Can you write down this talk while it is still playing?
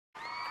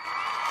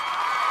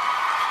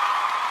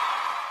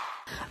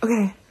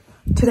Okay,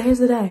 today is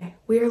the day.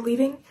 We are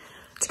leaving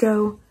to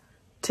go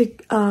to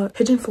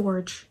Pigeon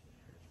Forge,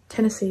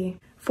 Tennessee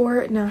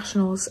for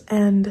nationals,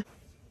 and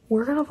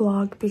we're gonna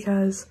vlog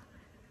because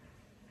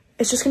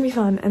it's just gonna be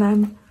fun, and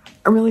I'm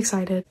really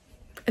excited.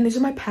 And these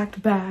are my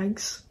packed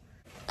bags,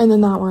 and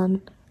then that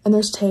one, and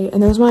there's Tate,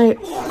 and there's my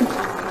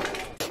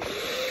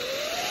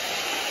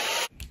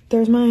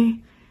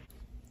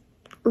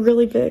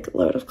really big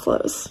load of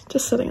clothes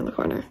just sitting in the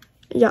corner.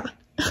 Yeah.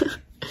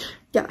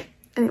 Yeah.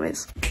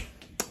 Anyways,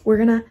 we're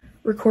gonna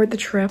record the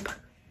trip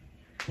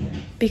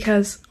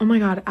because, oh my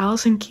god,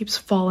 Allison keeps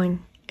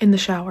falling in the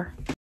shower.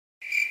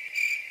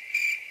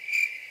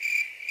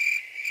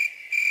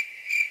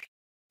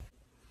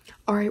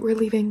 All right, we're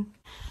leaving,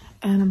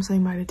 and I'm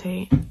saying bye to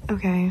Tate.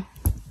 Okay.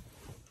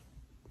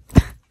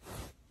 All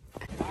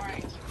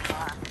right.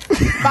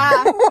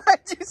 Bye.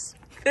 Why'd you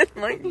spin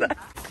like that?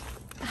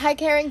 Hi,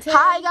 Carrington.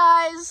 Hi,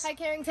 guys. Hi,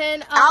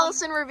 Carrington.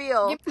 Allison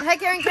reveal. Hi,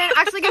 Carrington.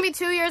 Actually, give me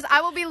 2 years.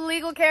 I will be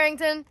legal,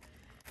 Carrington.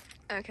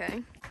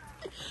 Okay.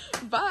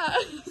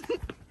 Bye.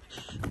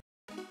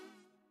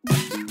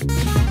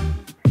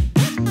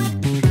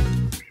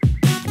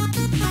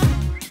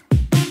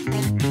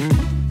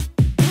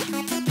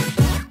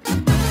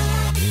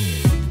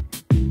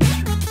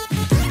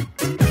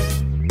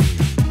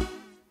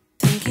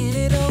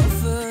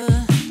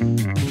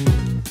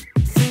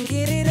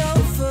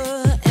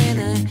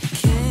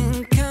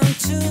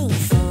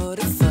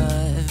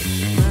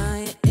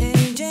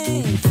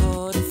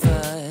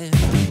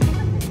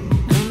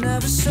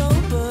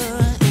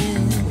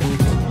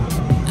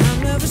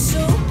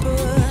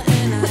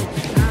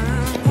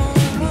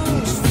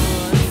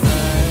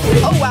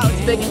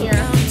 Big in here.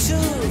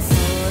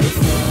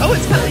 Oh,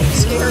 it's kind of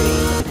scary.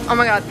 Oh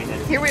my god,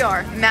 here we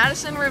are.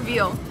 Madison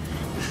reveal.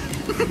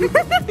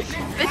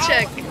 The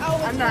chick. Oh,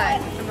 I'm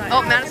not.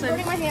 Oh, Madison. I'm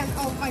burning my hand.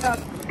 Oh my god.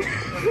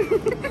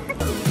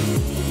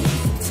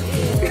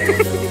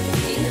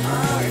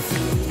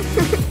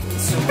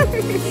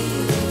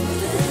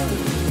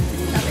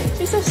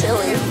 She's so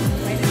silly.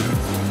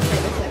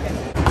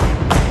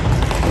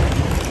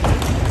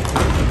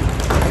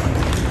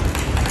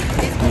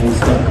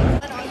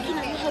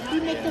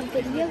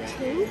 Video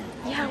too?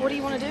 Yeah, what do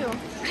you want to do?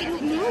 I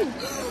don't know.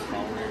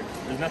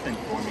 There's nothing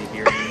for me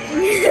here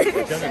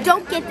anymore.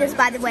 Don't get this,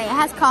 by the way. It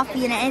has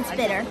coffee in it and it's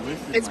bitter.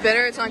 It's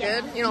bitter? It's not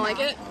good? You don't like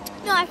it?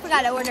 No, I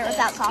forgot to order it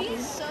without coffee.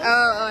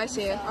 Oh, I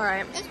see it.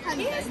 Alright.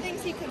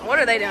 What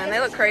are they doing? They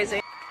look crazy.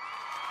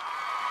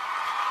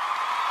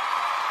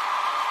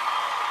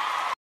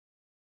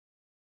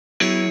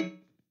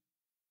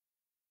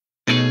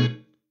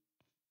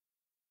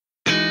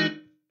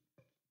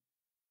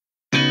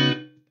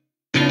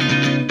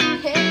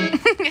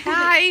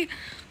 Hi.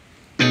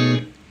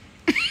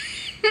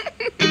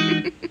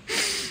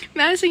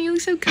 Madison, you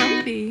look so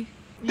comfy.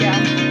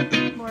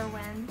 Yeah.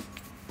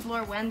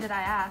 More when did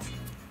I ask?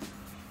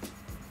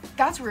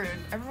 That's rude.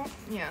 Everyone,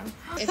 yeah.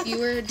 If you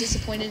were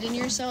disappointed in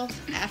yourself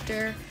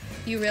after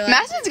you realized—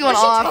 Madison's going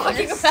off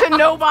to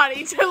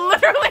nobody, to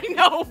literally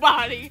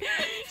nobody.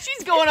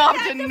 She's going off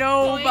to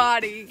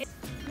nobody.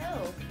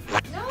 No,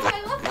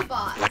 I love the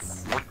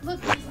bots. Look.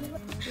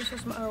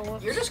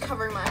 You're just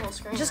covering my whole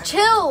screen. Just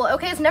chill,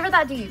 okay? It's never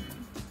that deep.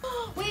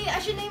 Wait, I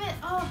should name it.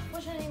 Oh,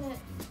 what should I name it?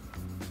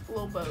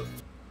 Little boat.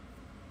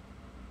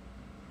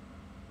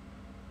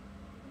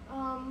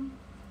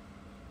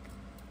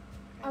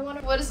 I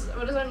wonder what is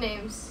our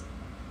names?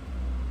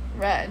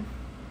 Red.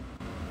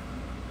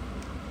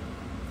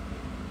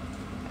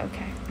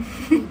 Okay.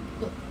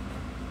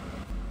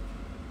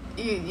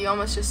 you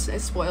almost just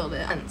spoiled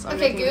it.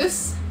 Okay,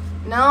 Goose.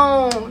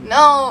 No.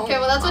 Okay,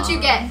 well that's what you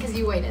get because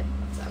you waited.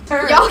 So.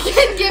 Y'all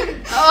can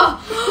give.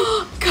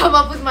 Oh, come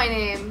up with my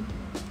name.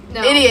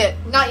 No. Idiot.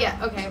 Not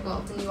yet. Okay,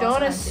 well. You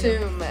Don't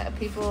assume that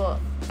people.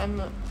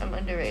 I'm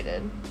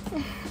underrated.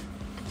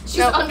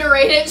 She's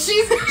underrated.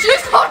 She's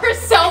called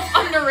herself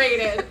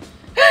underrated.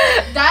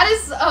 That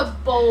is a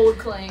bold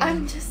claim.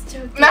 I'm just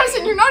joking.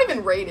 Madison, you're not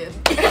even rated.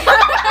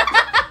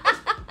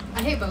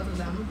 I hate both of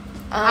them.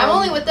 I'm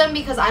only with them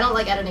because I don't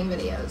like editing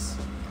videos.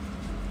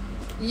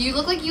 You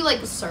look like you like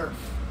surf.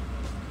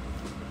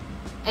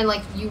 And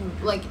like you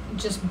like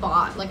just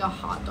bought like a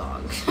hot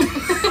dog.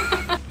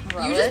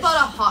 You just bought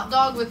a hot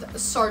dog with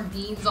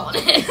sardines on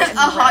it. A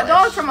hot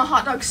dog from a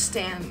hot dog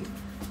stand.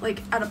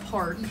 Like at a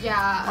park.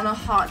 Yeah. On a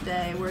hot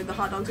day where the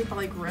hot dogs are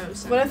probably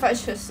gross. What if I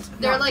just?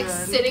 They're like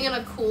good. sitting in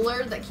a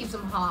cooler that keeps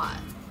them hot.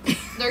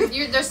 They're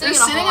sitting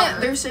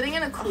They're sitting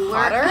in a cooler.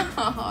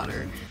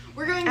 Hotter?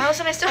 We're going.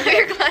 Allison, I still have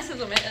your glasses,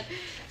 man.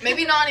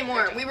 Maybe not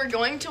anymore. We were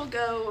going to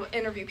go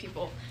interview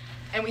people,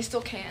 and we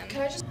still can.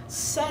 Can I just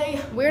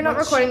say? We're not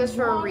recording this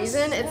for a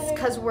reason. It's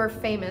because we're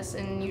famous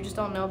and you just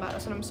don't know about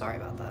us, and I'm sorry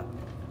about that.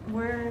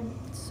 We're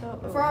so.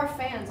 For our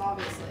fans,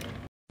 obviously.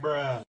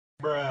 Bruh.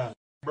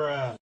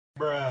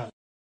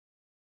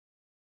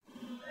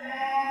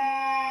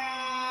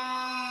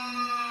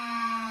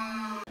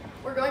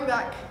 We're going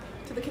back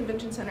to the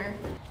convention center.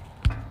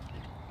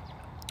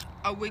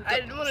 I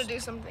didn't want to do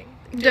something.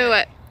 Do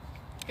it.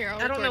 Here,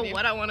 I don't know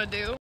what I want to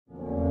do.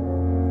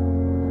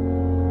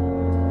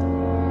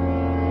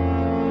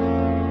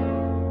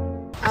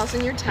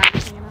 Allison, your tag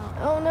is hanging out.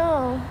 Oh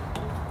no.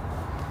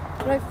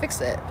 How do I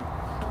fix it?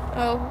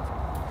 Oh.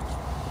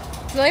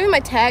 It's not even my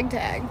tag.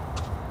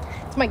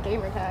 It's my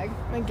gamer tag.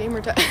 My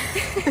gamer tag.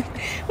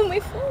 On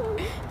my phone.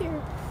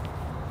 Here.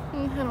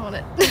 I don't want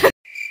it.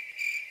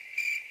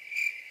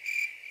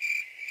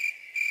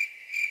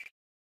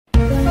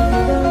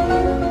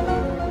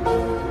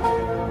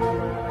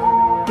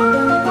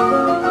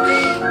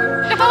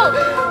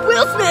 Oh,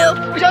 Will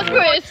Smith. Just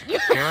Chris.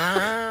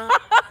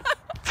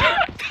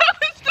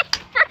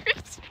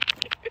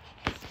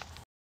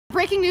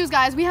 Breaking news,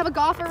 guys. We have a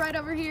golfer right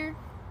over here.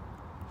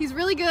 He's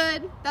really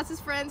good. That's his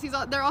friends.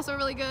 They're also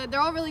really good.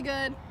 They're all really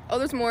good. Oh,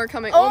 there's more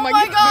coming. Oh my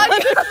god.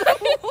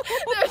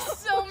 There's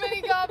so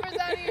many golfers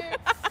out here.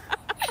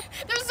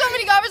 There's so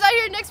many golfers out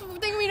here. Next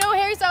thing we know,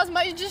 Harry Styles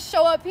might just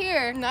show up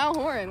here. Now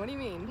Horan. What do you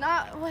mean?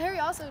 Well, Harry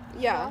also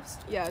golfs.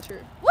 Yeah,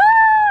 true.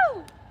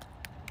 Woo!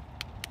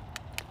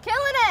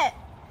 Killing it.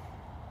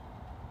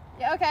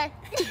 Yeah, okay.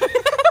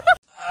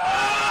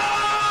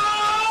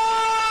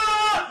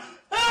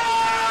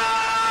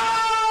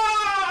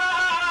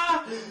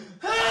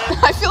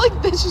 I feel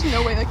like there's just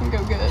no way that can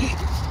go good.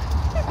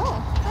 Oh,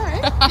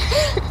 alright.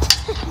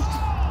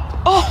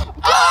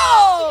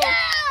 Oh!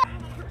 Yeah!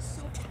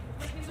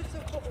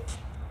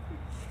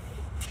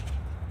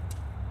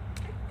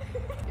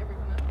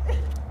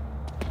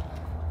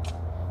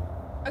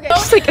 Okay.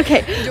 Just like,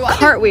 okay,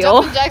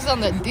 cartwheel. Jumping jacks on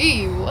the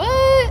D.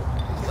 What?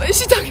 What is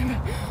she talking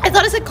about? I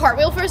thought it said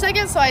cartwheel for a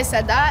second, so I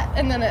said that,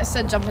 and then it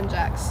said jumping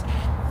jacks.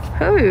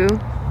 Who? Do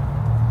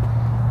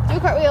a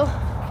cartwheel.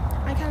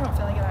 I kind of don't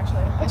feel like it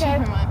actually. I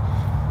changed my mind.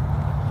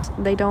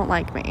 They don't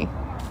like me.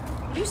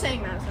 What are you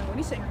saying, Madison? What are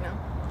you saying right now?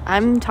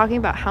 I'm talking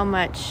about how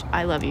much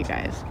I love you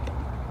guys.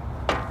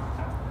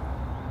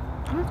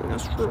 I don't think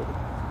that's true.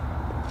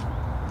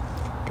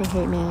 They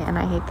hate me and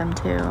I hate them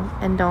too.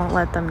 And don't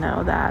let them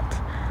know that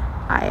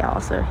I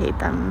also hate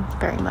them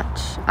very much.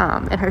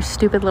 And her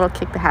stupid little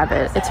kick the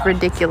habit. It's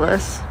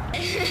ridiculous.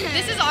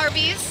 This is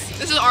Arby's.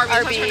 This is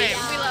Arby's. What's her name?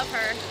 We love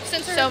her.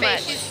 Censor So her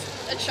face. much. She's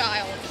a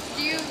child.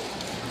 Do you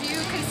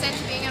consent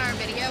to being in our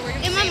video? We're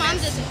gonna And my say mom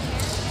this. doesn't care.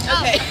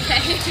 Okay.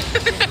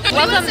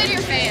 Welcome to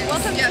your fans.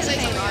 Welcome to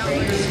say something, Aubrey.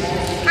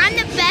 I'm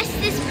the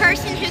bestest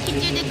person who can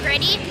do the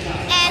gritty.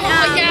 And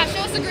Oh yeah,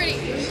 show us the gritty.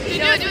 Do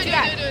it.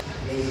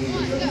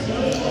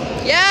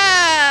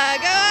 Yeah,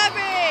 go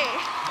Aubrey!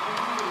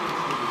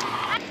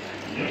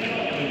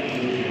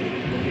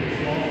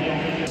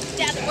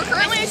 We're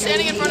currently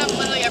standing in front of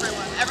literally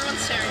everyone.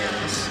 Everyone's staring at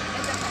us.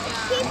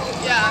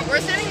 Yeah, we're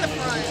standing in the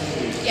front.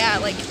 Yeah,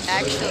 like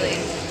actually.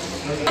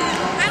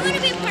 I want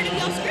to be a part of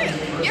y'all's group.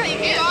 Yeah, you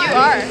can. You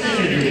are.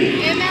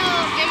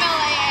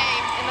 MLAA.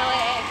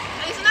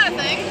 Isn't that a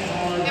thing?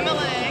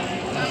 MLAA.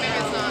 Or maybe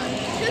it's not.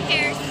 Who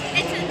cares?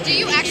 Do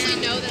you actually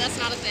know that that's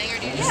not a thing, or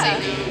do you just say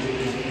no?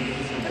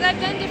 Because I've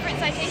done different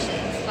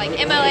citations, like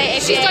MLA,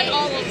 APA, She's done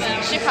all of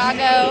them.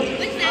 Chicago.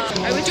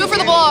 I would do it for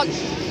the vlog.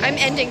 I'm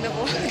ending the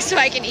vlog so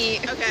I can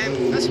eat.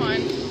 Okay, that's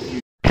fine.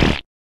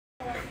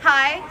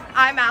 Hi,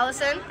 I'm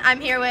Allison. I'm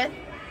here with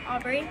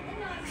Aubrey.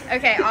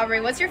 Okay,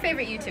 Aubrey, what's your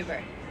favorite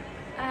YouTuber?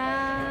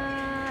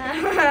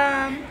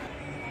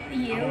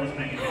 You.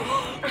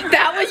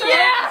 That was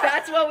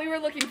That's what we were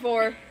looking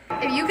for.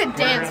 If you could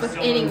dance with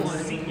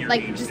anyone,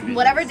 like just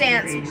whatever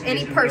dance,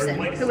 any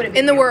person, who would it be?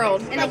 In the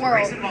world. In the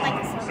world.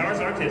 Stars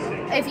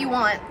artistic. If you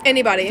want.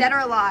 Anybody. Dead or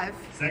alive.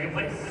 Second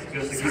place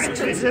goes to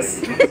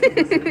congratulations.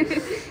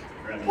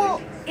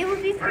 Well, it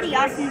would be pretty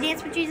awesome to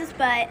dance with Jesus,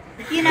 but,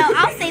 you know,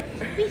 I'll say,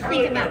 we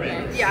think about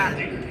this. Yeah.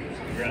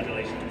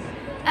 Congratulations.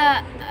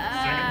 Hold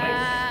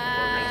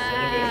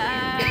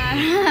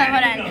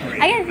on.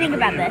 I gotta think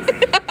about this.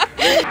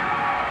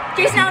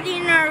 Jason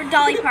Aldean or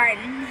Dolly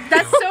Parton?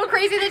 That's so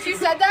crazy that you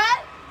said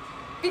that,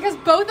 because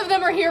both of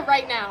them are here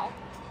right now.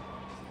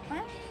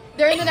 What?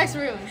 They're in the next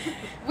room.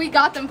 We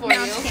got them for you.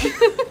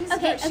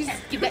 Okay, She's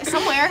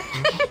somewhere.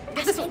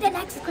 Let's do the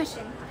next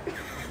question.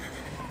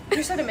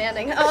 You're so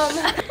demanding.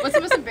 What's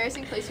the most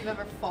embarrassing place you've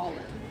ever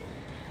fallen?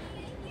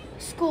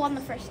 School on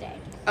the first day.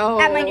 Oh.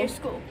 At my new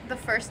school. The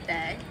first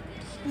day.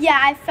 Yeah,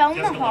 I fell in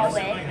the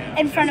hallway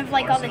in front of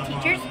like all the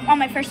teachers on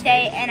my first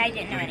day, and I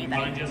didn't know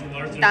anybody.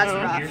 That's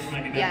rough.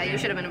 Yeah, you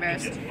should have been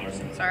embarrassed.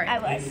 Sorry. I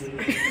was.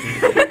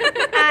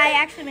 I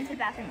actually went to the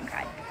bathroom and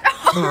cried.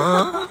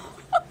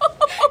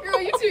 Girl,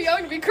 you're too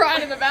young to be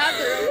crying in the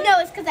bathroom. No,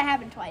 it's because it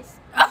happened twice.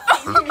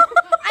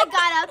 I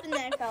got up and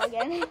then I fell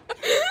again.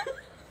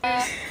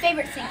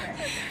 Favorite singer?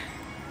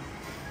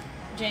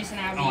 Jason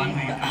Aldean.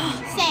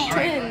 Same.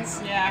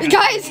 Twins. Yeah.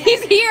 Guys,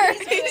 he's here.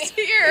 He's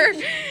here.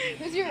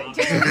 Who's your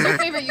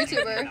favorite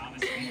YouTuber?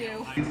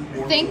 You.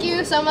 Thank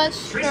you so much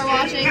for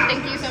watching.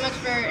 Thank you so much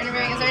for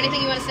interviewing. Is there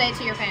anything you want to say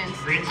to your fans?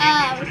 Grand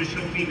champion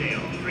traditional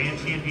female. Grand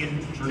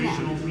champion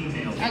traditional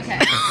female. Okay.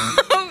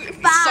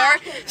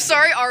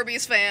 Sorry,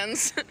 Arby's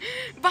fans.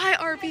 Bye,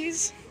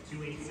 Arby's.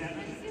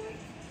 287.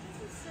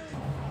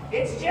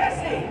 It's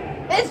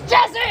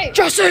Jesse!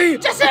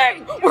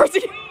 Jesse! Where's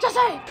he? Jesse!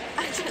 I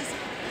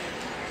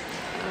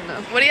don't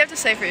know. What do you have to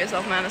say for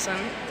yourself, Madison?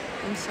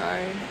 I'm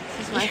sorry.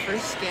 This is my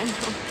first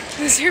scandal.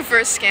 This is your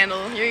first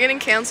scandal. You're getting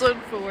canceled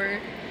for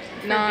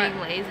not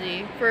being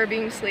lazy. for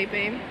being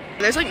sleepy.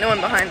 There's like no one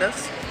behind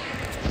us.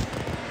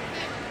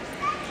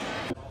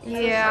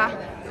 Yeah.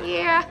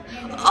 Yeah.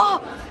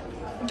 Oh!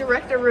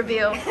 Director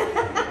reveal.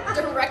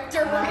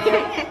 Director.